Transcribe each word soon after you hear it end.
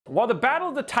While the Battle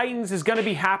of the Titans is going to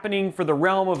be happening for the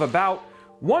realm of about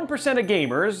 1% of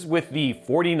gamers with the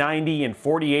 4090 and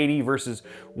 4080 versus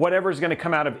whatever is going to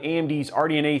come out of AMD's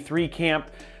Radeon A3 camp,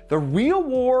 the real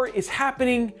war is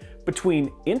happening between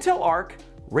Intel Arc,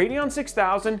 Radeon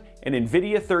 6000, and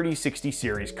Nvidia 3060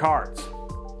 series cards.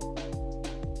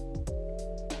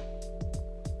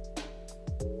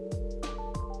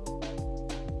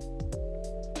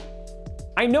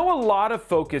 I know a lot of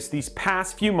focus these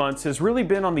past few months has really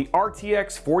been on the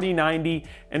RTX 4090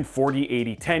 and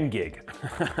 4080 10 gig.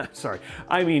 Sorry,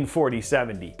 I mean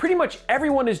 4070. Pretty much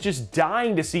everyone is just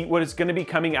dying to see what is going to be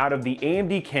coming out of the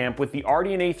AMD camp with the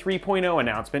Radeon A 3.0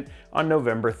 announcement on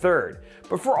November 3rd.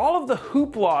 But for all of the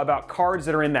hoopla about cards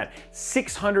that are in that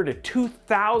 $600 to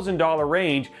 $2,000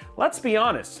 range, let's be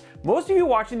honest, most of you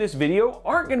watching this video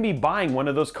aren't going to be buying one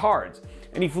of those cards.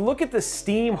 And if you look at the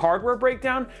Steam hardware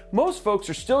breakdown, most folks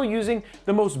are still using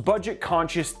the most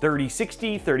budget-conscious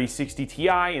 3060, 3060 Ti,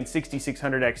 and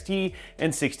 6600 XT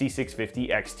and 6650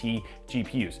 XT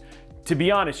GPUs. To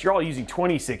be honest, you're all using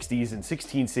 2060s and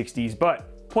 1660s,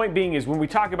 but point being is when we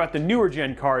talk about the newer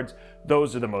gen cards,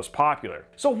 those are the most popular.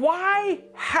 So why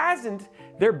hasn't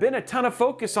there been a ton of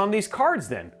focus on these cards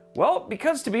then? Well,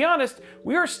 because to be honest,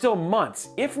 we are still months,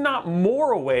 if not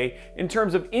more away, in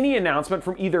terms of any announcement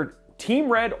from either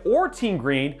Team Red or Team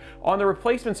Green on the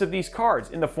replacements of these cards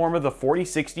in the form of the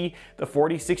 4060, the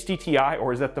 4060 Ti,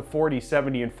 or is that the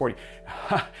 4070 and 40?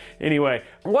 Anyway,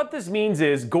 what this means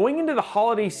is going into the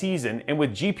holiday season and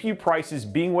with GPU prices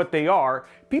being what they are,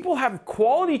 people have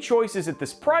quality choices at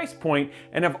this price point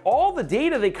and have all the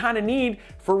data they kind of need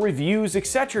for reviews,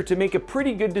 etc. to make a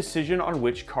pretty good decision on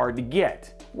which card to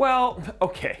get. Well,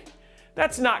 okay,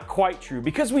 that's not quite true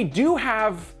because we do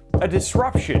have a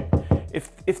disruption.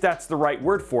 If that's the right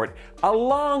word for it, a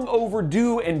long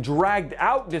overdue and dragged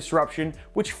out disruption,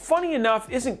 which funny enough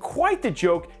isn't quite the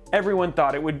joke everyone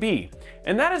thought it would be.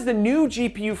 And that is the new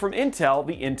GPU from Intel,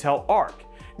 the Intel Arc.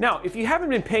 Now, if you haven't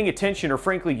been paying attention or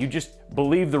frankly you just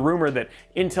believe the rumor that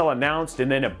Intel announced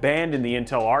and then abandoned the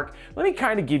Intel Arc, let me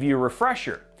kind of give you a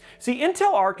refresher. See,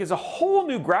 Intel Arc is a whole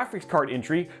new graphics card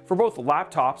entry for both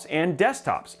laptops and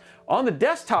desktops. On the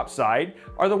desktop side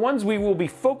are the ones we will be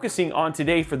focusing on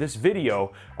today for this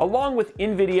video, along with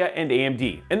Nvidia and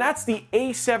AMD. And that's the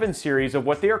A7 series of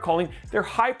what they are calling their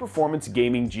high-performance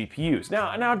gaming GPUs.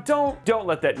 Now don't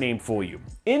let that name fool you.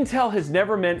 Intel has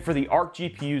never meant for the Arc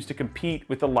GPUs to compete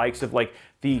with the likes of like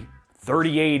the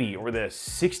 3080 or the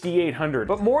 6800,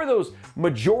 but more of those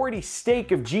majority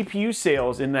stake of GPU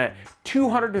sales in that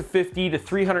 $250 to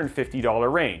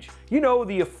 $350 range. You know,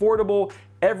 the affordable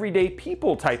everyday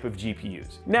people type of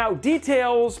GPUs. Now,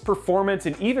 details, performance,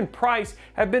 and even price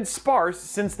have been sparse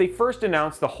since they first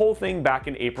announced the whole thing back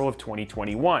in April of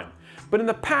 2021. But in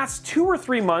the past 2 or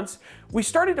 3 months, we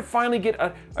started to finally get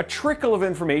a trickle of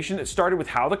information that started with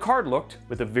how the card looked,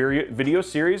 with a video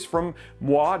series from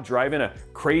moi driving a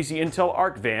crazy Intel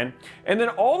Arc van, and then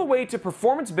all the way to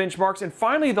performance benchmarks and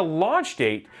finally the launch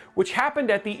date, which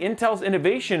happened at the Intel's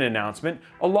Innovation announcement,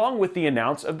 along with the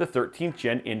announce of the 13th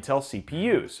gen Intel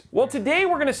CPUs. Well, today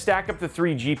we're going to stack up the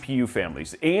 3 GPU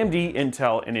families, AMD,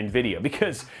 Intel, and Nvidia,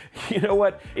 because you know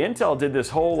what? Intel did this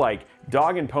whole like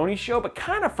dog and pony show, but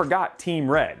kind of forgot Team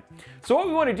Red. So what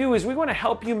we want to do is we want to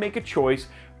help you make a choice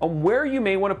on where you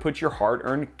may want to put your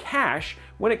hard-earned cash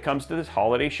when it comes to this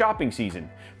holiday shopping season.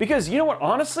 Because you know what,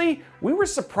 honestly, we were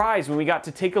surprised when we got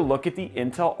to take a look at the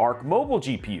Intel Arc mobile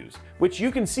GPUs, which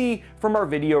you can see from our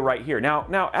video right here.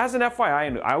 Now as an FYI,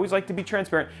 and I always like to be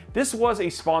transparent, this was a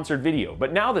sponsored video,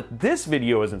 but now that this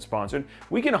video isn't sponsored,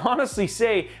 we can honestly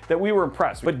say that we were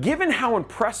impressed. But given how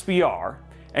impressed we are,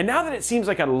 and now that it seems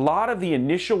like a lot of the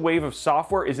initial wave of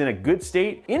software is in a good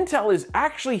state, Intel is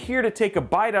actually here to take a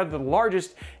bite out of the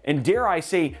largest and, dare I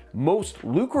say, most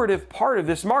lucrative part of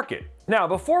this market. Now,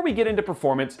 before we get into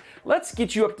performance, let's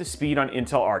get you up to speed on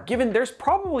Intel Arc, given there's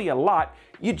probably a lot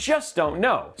you just don't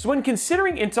know. So when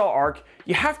considering Intel Arc,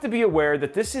 you have to be aware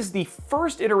that this is the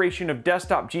first iteration of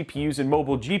desktop GPUs and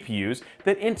mobile GPUs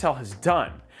that Intel has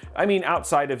done. I mean,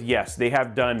 outside of, yes, they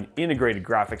have done integrated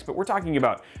graphics, but we're talking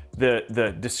about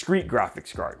the discrete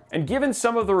graphics card. And given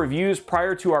some of the reviews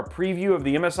prior to our preview of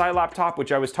the MSI laptop,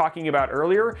 which I was talking about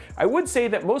earlier, I would say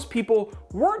that most people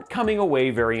weren't coming away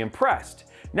very impressed.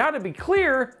 Now, to be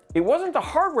clear, it wasn't the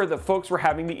hardware that folks were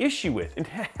having the issue with. And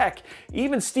heck,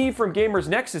 even Steve from Gamers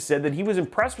Nexus said that he was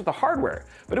impressed with the hardware,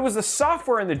 but it was the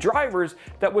software and the drivers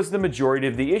that was the majority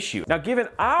of the issue. Now, given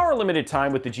our limited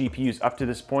time with the GPUs up to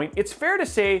this point, it's fair to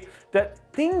say that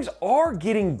things are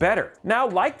getting better. Now,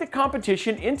 like the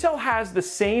competition, Intel has the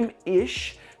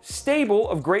same-ish stable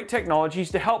of great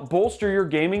technologies to help bolster your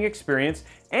gaming experience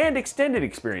and extended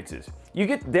experiences. you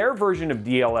get their version of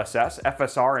DLSS,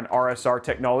 FSR, and RSR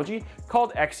technology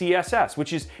called XeSS,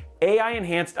 which is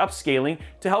AI-enhanced upscaling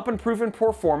to help improve in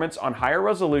performance on higher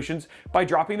resolutions by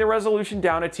dropping the resolution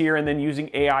down a tier and then using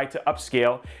AI to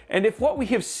upscale. And if what we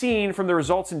have seen from the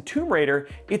results in Tomb Raider,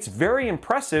 it's very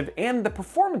impressive and the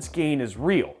performance gain is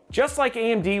real. Just like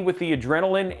AMD with the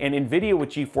Adrenalin and Nvidia with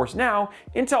GeForce Now,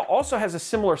 Intel also has a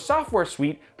similar software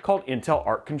suite called Intel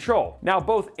Arc Control. Now,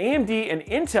 both AMD and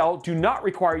Intel do not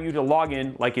require you to log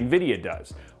in like Nvidia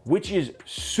does, which is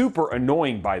super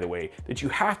annoying, by the way, that you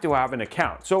have to have an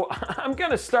account. So I'm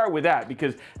gonna start with that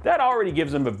because that already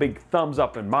gives them a big thumbs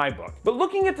up in my book. But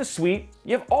looking at the suite,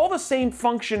 you have all the same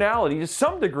functionality to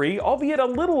some degree, albeit a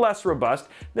little less robust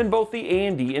than both the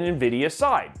AMD and Nvidia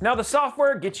side. Now, the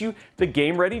software gets you the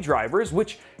game-ready drivers,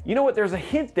 which, you know what, there's a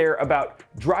hint there about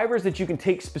drivers that you can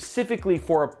take specifically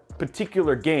for a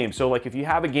particular game. So like if you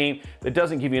have a game that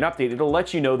doesn't give you an update, it'll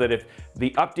let you know that if the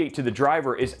update to the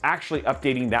driver is actually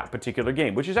updating that particular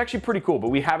game, which is actually pretty cool, but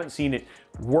we haven't seen it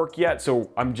work yet, so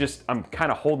I'm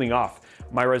kind of holding off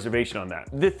my reservation on that.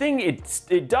 The thing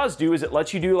it does do is it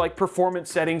lets you do like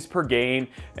performance settings per game,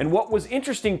 and what was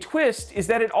interesting twist is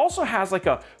that it also has like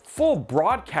a full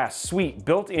broadcast suite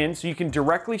built in so you can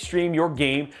directly stream your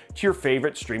game to your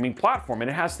favorite streaming platform.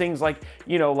 And it has things like,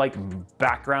 you know, like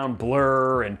background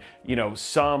blur and, you know,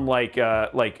 some like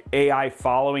AI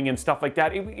following and stuff like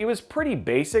that. It was pretty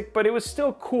basic, but it was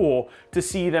still cool to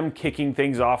see them kicking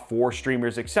things off for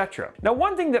streamers, etc. Now,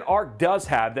 one thing that Arc does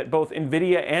have that both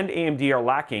Nvidia and AMD are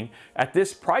lacking at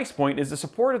this price point is the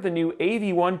support of the new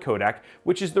AV1 codec,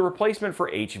 which is the replacement for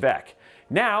HVEC.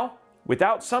 Now,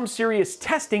 without some serious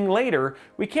testing later,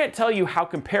 we can't tell you how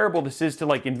comparable this is to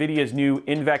like Nvidia's new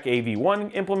NVEC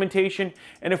AV1 implementation,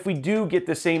 and if we do get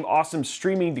the same awesome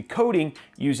streaming decoding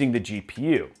using the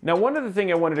GPU. Now, one other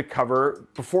thing I wanted to cover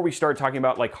before we start talking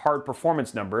about like hard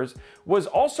performance numbers was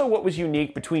also what was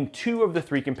unique between two of the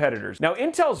three competitors. Now,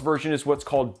 Intel's version is what's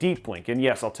called Deep Link, and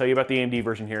yes, I'll tell you about the AMD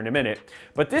version here in a minute,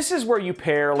 but this is where you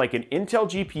pair like an Intel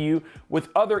GPU with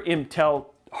other Intel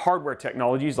hardware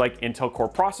technologies like Intel Core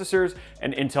processors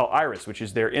and Intel Iris, which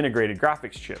is their integrated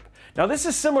graphics chip. Now, this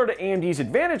is similar to AMD's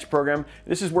Advantage program.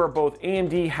 This is where both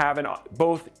AMD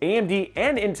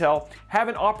and Intel have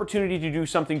an opportunity to do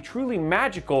something truly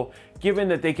magical, given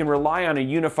that they can rely on a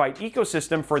unified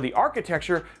ecosystem for the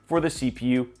architecture for the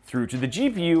CPU through to the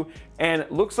GPU, and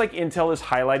it looks like Intel is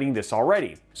highlighting this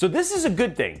already. So this is a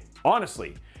good thing,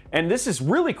 honestly. And this is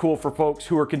really cool for folks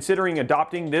who are considering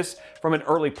adopting this from an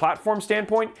early platform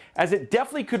standpoint, as it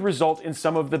definitely could result in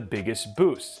some of the biggest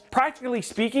boosts. Practically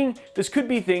speaking, this could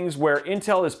be things where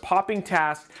Intel is popping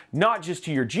tasks not just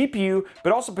to your GPU,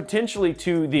 but also potentially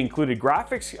to the included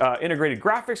graphics, integrated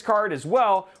graphics card as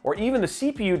well, or even the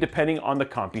CPU depending on the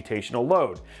computational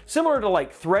load. Similar to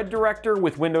like Thread Director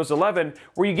with Windows 11,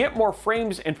 where you get more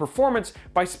frames and performance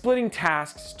by splitting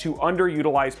tasks to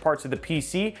underutilized parts of the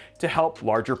PC to help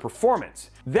larger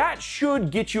performance. That should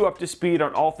get you up to speed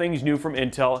on all things new from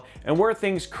Intel and where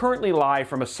things currently lie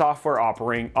from a software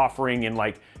offering in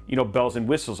like, you know, bells and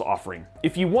whistles offering.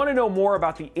 If you want to know more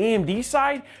about the AMD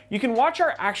side, you can watch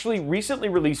our actually recently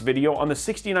released video on the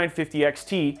 6950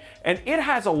 XT, and it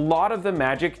has a lot of the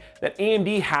magic that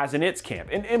AMD has in its camp.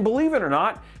 And believe it or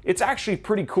not, it's actually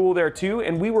pretty cool there too,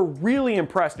 and we were really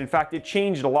impressed. In fact, it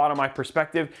changed a lot of my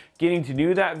perspective getting to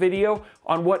do that video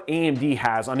on what AMD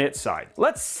has on its side.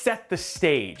 Let's set the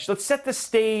stage. Let's set the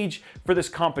stage for this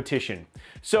competition.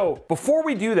 So before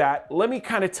we do that, let me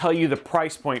kind of tell you the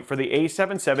price point for the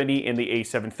A770 and the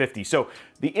A750. So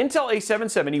the Intel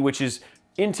A770, which is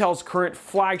Intel's current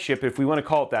flagship, if we want to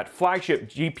call it that, flagship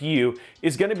GPU,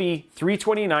 is going to be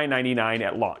 $329.99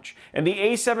 at launch. And the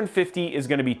A750 is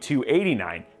going to be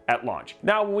 $289 at launch.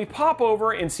 Now, when we pop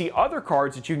over and see other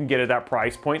cards that you can get at that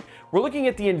price point, we're looking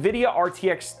at the Nvidia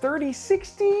RTX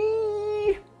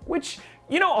 3060, which,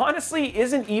 you know, honestly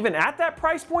isn't even at that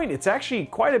price point. It's actually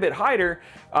quite a bit higher,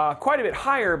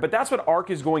 but that's what Arc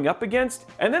is going up against.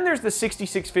 And then there's the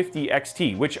 6650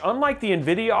 XT, which unlike the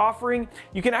Nvidia offering,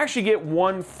 you can actually get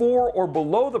one for or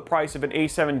below the price of an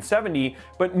A770,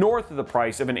 but north of the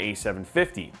price of an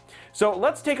A750. So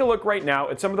let's take a look right now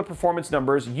at some of the performance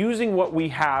numbers using what we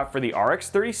have for the RX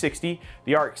 3060,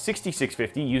 the RX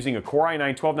 6650 using a Core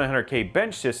i9-12900K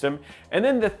bench system, and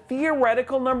then the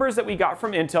theoretical numbers that we got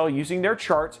from Intel using their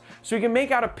charts so we can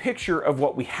make out a picture of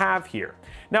what we have here.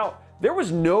 Now, there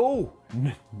was no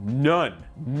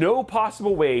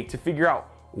possible way to figure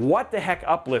out what the heck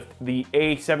uplift the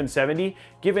A770,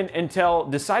 given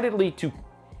Intel decidedly to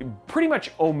pretty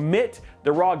much omit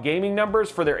the raw gaming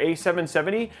numbers for their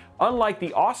A770, unlike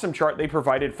the awesome chart they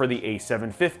provided for the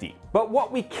A750. But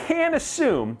what we can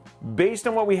assume, based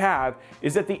on what we have,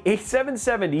 is that the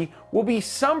A770 will be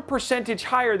some percentage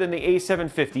higher than the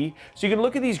A750, so you can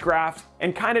look at these graphs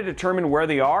and kind of determine where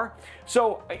they are.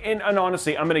 So, and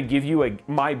honestly, I'm gonna give you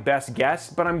my best guess,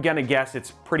 but I'm gonna guess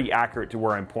it's pretty accurate to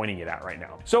where I'm pointing it at right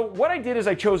now. So what I did is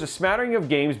I chose a smattering of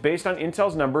games based on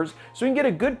Intel's numbers, so we can get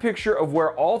a good picture of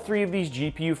where all three of these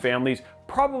GPU families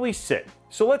probably sit.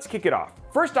 So let's kick it off.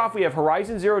 First off, we have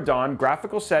Horizon Zero Dawn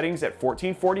graphical settings at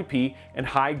 1440p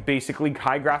and basically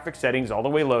high graphic settings all the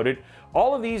way loaded.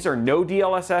 All of these are no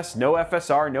DLSS, no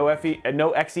FSR, no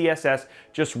XESS,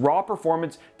 just raw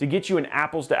performance to get you an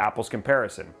apples to apples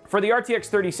comparison. For the RTX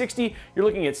 3060, you're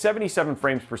looking at 77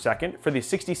 frames per second. For the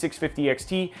 6650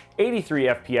 XT, 83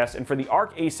 FPS, and for the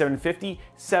ARC A750,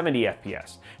 70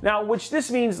 FPS. Now, which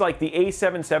this means like the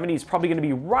A770 is probably gonna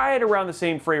be right around the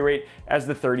same frame rate as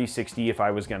the 3060 if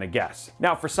I was gonna guess.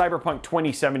 Now for Cyberpunk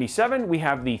 2077, we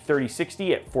have the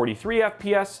 3060 at 43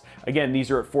 FPS. Again, these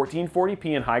are at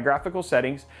 1440p in high graphical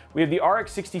settings. We have the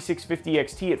RX 6650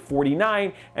 XT at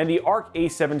 49 and the ARC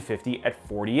A750 at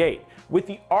 48. With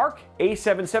the ARC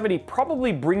A770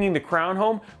 probably bringing the crown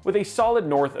home with a solid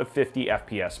north of 50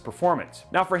 FPS performance.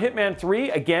 Now for Hitman 3,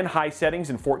 again high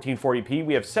settings in 1440p,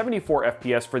 we have 74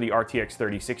 FPS for the RTX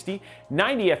 3060,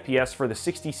 90 FPS for the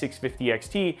 6650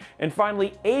 XT, and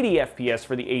finally 80 FPS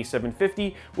for the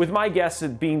A750, with my guess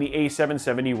being the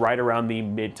A770 right around the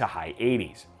mid to high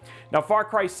 80s. Now Far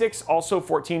Cry 6, also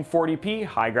 1440p,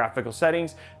 high graphical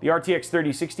settings, the RTX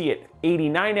 3060 at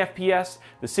 89 FPS,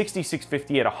 the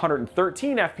 6650 at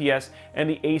 113 FPS, and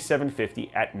the A750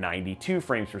 at 92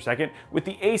 frames per second, with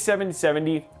the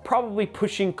A770 probably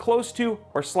pushing close to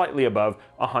or slightly above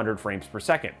 100 frames per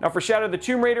second. Now for Shadow of the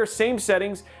Tomb Raider, same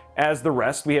settings as the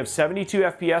rest. We have 72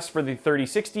 FPS for the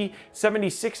 3060,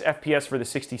 76 FPS for the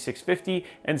 6650,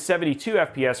 and 72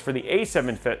 FPS for the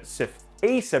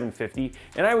A750,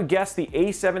 and I would guess the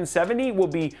A770 will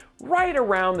be right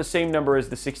around the same number as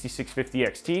the 6650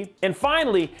 XT. And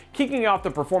finally, kicking off the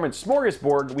performance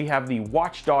smorgasbord, we have the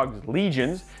Watch Dogs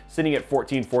Legions sitting at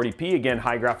 1440p, again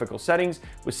high graphical settings,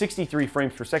 with 63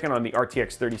 frames per second on the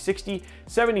RTX 3060,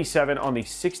 77 on the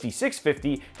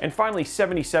 6650, and finally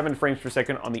 77 frames per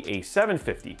second on the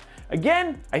A750.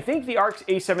 Again, I think the ARC's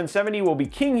A770 will be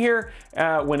king here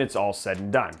when it's all said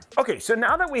and done. Okay, so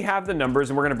now that we have the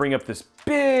numbers, and we're gonna bring up this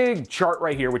big chart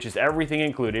right here, which is everything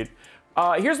included,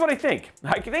 here's what I think.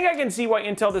 I think I can see why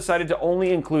Intel decided to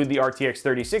only include the RTX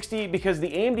 3060 because the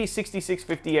AMD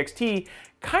 6650 XT,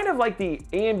 kind of like the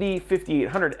AMD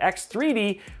 5800X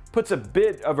 3D, puts a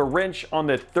bit of a wrench on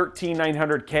the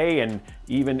 13900K and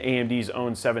even AMD's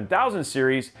own 7000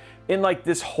 series in like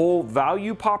this whole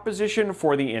value proposition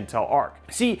for the Intel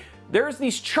Arc. See, there's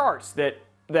these charts that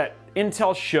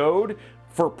Intel showed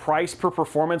for price per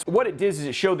performance. What it did is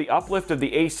it showed the uplift of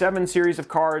the A7 series of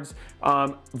cards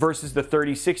versus the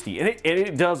 3060. And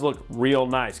it does look real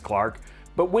nice, Clark.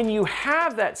 But when you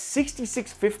have that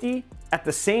 6650 at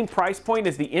the same price point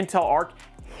as the Intel Arc,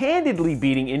 handedly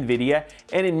beating Nvidia,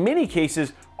 and in many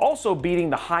cases also beating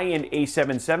the high-end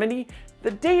A770,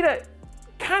 the data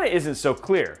kind of isn't so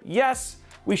clear. Yes,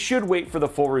 we should wait for the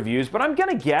full reviews, but I'm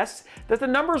gonna guess that the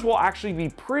numbers will actually be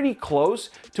pretty close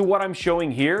to what I'm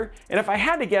showing here. And if I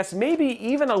had to guess, maybe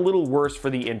even a little worse for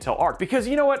the Intel Arc, because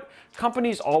you know what?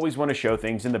 Companies always want to show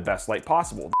things in the best light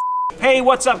possible. Hey,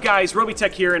 what's up guys?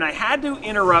 Robeytech here, and I had to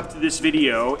interrupt this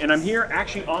video, and I'm here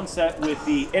actually on set with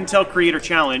the Intel Creator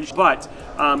Challenge, but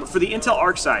for the Intel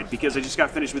Arc side, because I just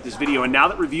got finished with this video, and now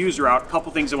that reviews are out, a couple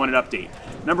things I wanted to update.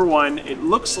 Number one, it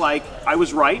looks like I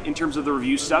was right in terms of the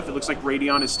review stuff. It looks like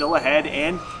Radeon is still ahead,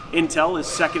 and Intel is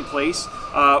second place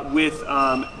with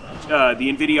the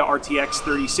Nvidia RTX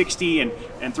 3060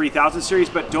 and 3000 series,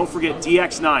 but don't forget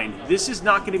DX9. This is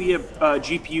not going to be a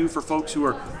GPU for folks who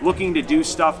are looking to do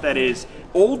stuff that is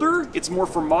older. It's more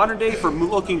for modern day, for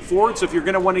looking forward. So if you're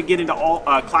going to want to get into all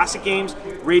classic games,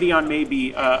 Radeon may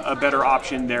be a better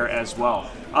option there as well.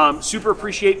 Super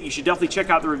appreciate, you should definitely check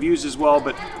out the reviews as well,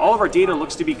 but all of our data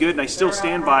looks to be good, and I still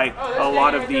stand by a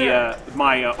lot of the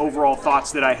my overall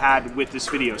thoughts that I had with this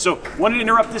video. So wanted to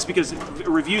interrupt this because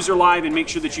reviews are live and make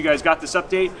sure that you guys got this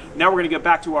update. Now we're going to get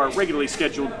back to our regularly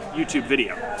scheduled YouTube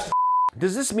video.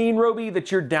 Does this mean, Robey,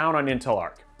 that you're down on Intel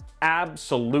Arc?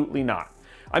 Absolutely not.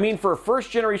 I mean, for a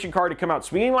first generation card to come out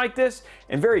swinging like this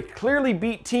and very clearly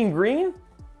beat Team Green,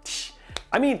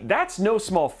 I mean, that's no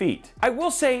small feat. I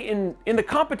will say in the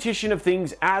competition of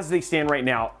things as they stand right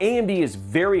now, AMD is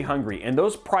very hungry, and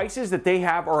those prices that they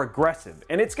have are aggressive.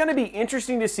 And it's gonna be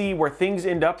interesting to see where things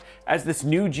end up as this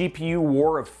new GPU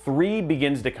war of three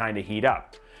begins to kind of heat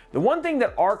up. The one thing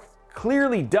that Arc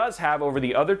clearly does have over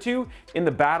the other two in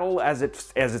the battle as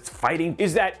it's fighting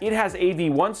is that it has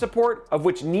AV1 support, of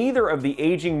which neither of the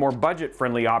aging, more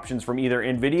budget-friendly options from either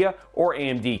Nvidia or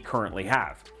AMD currently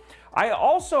have. I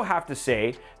also have to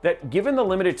say that given the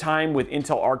limited time with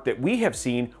Intel Arc that we have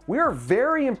seen, we are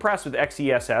very impressed with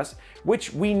XeSS,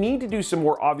 which we need to do some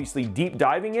more obviously deep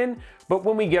diving in, but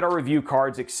when we get our review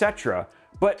cards, etc.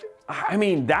 But I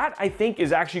mean, that I think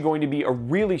is actually going to be a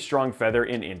really strong feather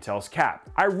in Intel's cap.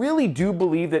 I really do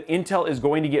believe that Intel is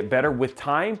going to get better with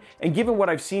time, and given what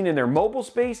I've seen in their mobile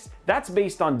space, that's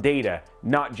based on data,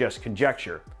 not just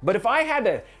conjecture. But if I had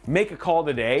to make a call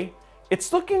today,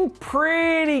 it's looking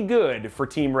pretty good for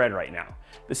Team Red right now.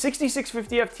 The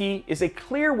 6650 FT is a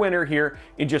clear winner here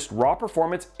in just raw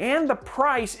performance, and the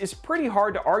price is pretty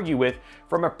hard to argue with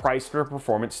from a price for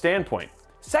performance standpoint.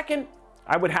 Second,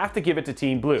 I would have to give it to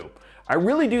Team Blue. I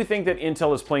really do think that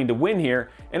Intel is playing to win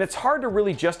here, and it's hard to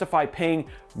really justify paying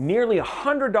nearly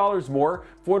 $100 more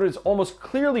for what is almost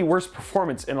clearly worse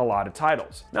performance in a lot of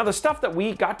titles. Now, the stuff that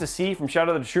we got to see from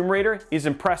Shadow of the Tomb Raider is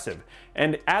impressive,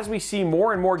 and as we see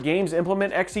more and more games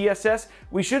implement XeSS,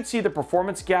 we should see the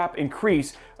performance gap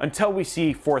increase until we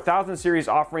see 4000 series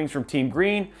offerings from Team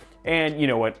Green, and you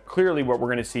know what, clearly what we're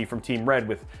going to see from Team Red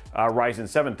with Ryzen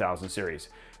 7000 series.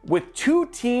 With two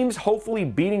teams hopefully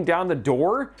beating down the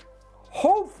door,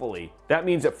 hopefully that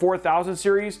means that 4000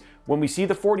 series, when we see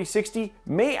the 4060,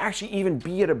 may actually even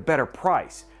be at a better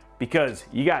price, because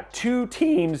you got two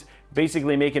teams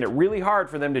basically making it really hard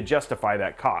for them to justify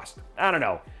that cost. I don't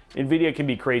know. Nvidia can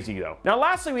be crazy though. Now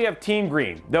lastly, we have Team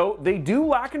Green. Though they do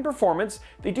lack in performance,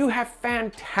 they do have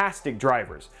fantastic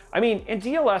drivers. I mean, in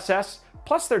DLSS,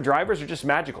 plus their drivers are just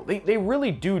magical. They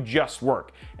really do just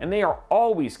work, and they are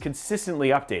always consistently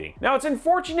updating. Now, it's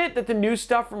unfortunate that the new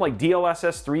stuff from like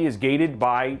DLSS 3 is gated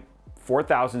by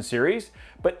 4000 series,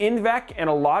 but Nveq and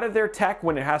a lot of their tech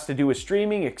when it has to do with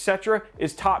streaming, etc.,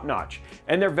 is top notch,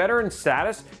 and their veteran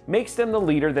status makes them the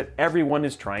leader that everyone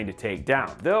is trying to take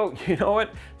down. Though, you know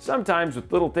what, sometimes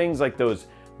with little things like those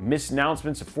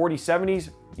misannouncements of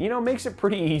 4070s, you know, makes it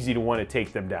pretty easy to want to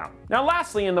take them down. Now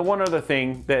lastly, and the one other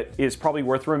thing that is probably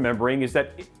worth remembering is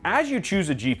that as you choose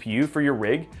a GPU for your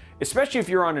rig, especially if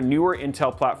you're on a newer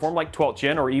Intel platform like 12th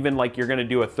gen, or even like you're going to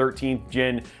do a 13th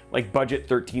gen like budget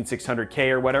 13600K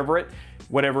or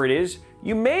whatever it is,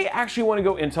 you may actually want to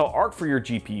go Intel Arc for your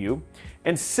GPU.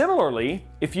 And similarly,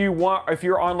 if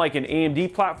you're on like an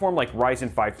AMD platform like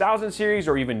Ryzen 5000 series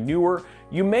or even newer,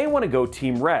 you may want to go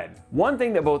Team Red. One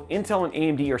thing that both Intel and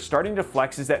AMD are starting to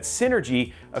flex is that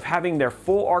synergy of having their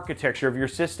full architecture of your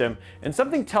system, and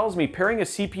something tells me pairing a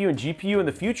CPU and GPU in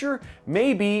the future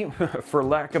may be, for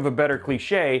lack of a better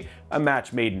cliche, a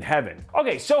match made in heaven.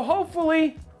 Okay, so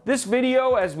hopefully this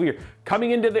video, as we're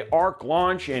coming into the Arc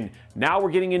launch and now we're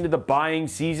getting into the buying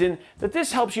season, that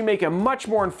this helps you make a much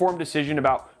more informed decision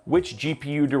about which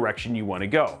GPU direction you want to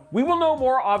go. We will know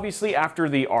more obviously after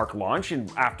the Arc launch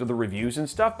and after the reviews and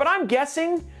stuff, but I'm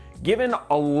guessing, given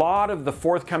a lot of the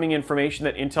forthcoming information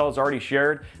that Intel has already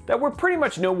shared, that we pretty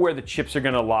much know where the chips are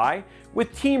going to lie,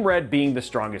 with Team Red being the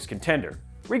strongest contender.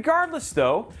 Regardless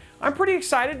though, I'm pretty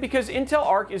excited because Intel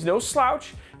Arc is no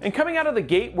slouch, and coming out of the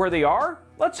gate where they are,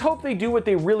 let's hope they do what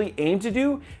they really aim to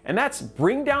do, and that's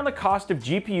bring down the cost of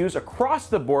GPUs across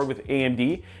the board with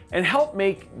AMD and help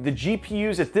make the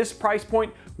GPUs at this price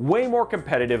point way more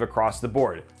competitive across the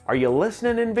board. Are you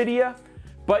listening, Nvidia?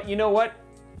 But you know what?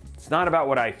 It's not about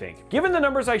what I think. Given the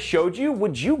numbers I showed you,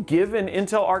 would you give an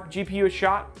Intel Arc GPU a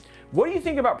shot? What do you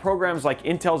think about programs like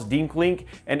Intel's Deep Link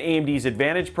and AMD's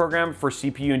Advantage program for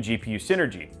CPU and GPU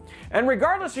synergy? And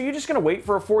regardless, are you just going to wait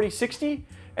for a 4060?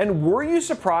 And were you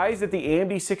surprised that the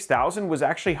AMD 6000 was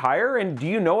actually higher? And do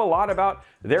you know a lot about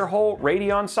their whole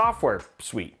Radeon software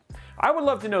suite? I would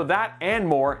love to know that and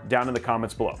more down in the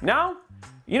comments below. Now,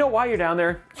 you know, while you're down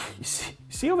there, you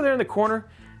see over there in the corner,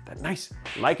 that nice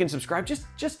like and subscribe,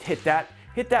 just hit that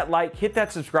like, hit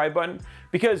that subscribe button,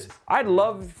 because I'd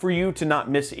love for you to not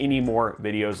miss any more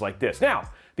videos like this. Now,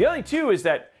 the other thing too is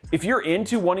that if you're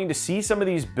into wanting to see some of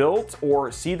these builds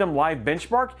or see them live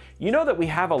benchmark, you know that we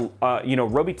have a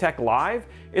Robeytech Live.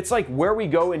 It's like where we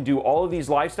go and do all of these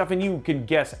live stuff, and you can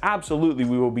guess absolutely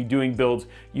we will be doing builds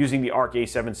using the Arc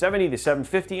A770, the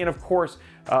 750, and of course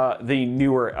the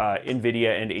newer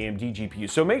Nvidia and AMD GPUs.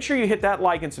 So make sure you hit that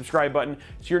like and subscribe button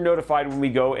so you're notified when we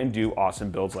go and do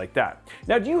awesome builds like that.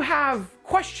 Now, do you have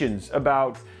questions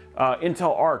about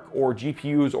Intel Arc or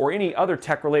GPUs or any other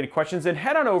tech related questions, then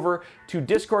head on over to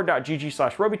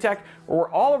discord.gg/Robeytech, where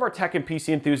all of our tech and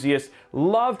PC enthusiasts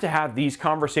love to have these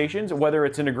conversations, whether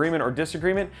it's an agreement or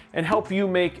disagreement, and help you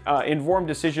make informed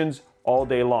decisions all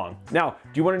day long. Now,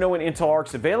 do you want to know when Intel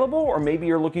Arc's available, or maybe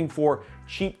you're looking for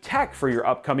cheap tech for your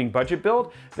upcoming budget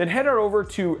build? Then head on over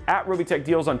to @Robeytech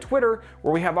Deals on Twitter,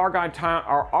 where we have our guy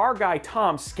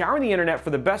Tom scouring the internet for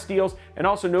the best deals and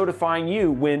also notifying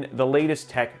you when the latest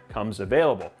tech comes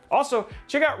available. Also,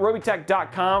 check out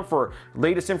Robeytech.com for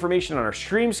latest information on our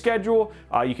stream schedule.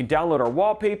 You can download our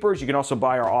wallpapers. You can also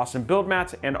buy our awesome build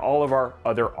mats and all of our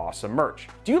other awesome merch.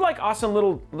 Do you like awesome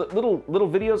little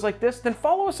videos like this? Then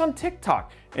follow us on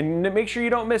TikTok and make sure you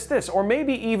don't miss this, or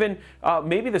maybe even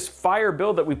maybe this fire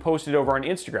build that we posted over on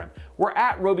Instagram. We're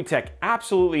 @Robeytech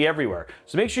absolutely everywhere,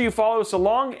 so make sure you follow us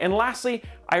along. And lastly,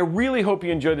 I really hope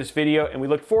you enjoyed this video, and we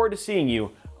look forward to seeing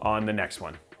you on the next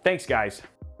one. Thanks, guys.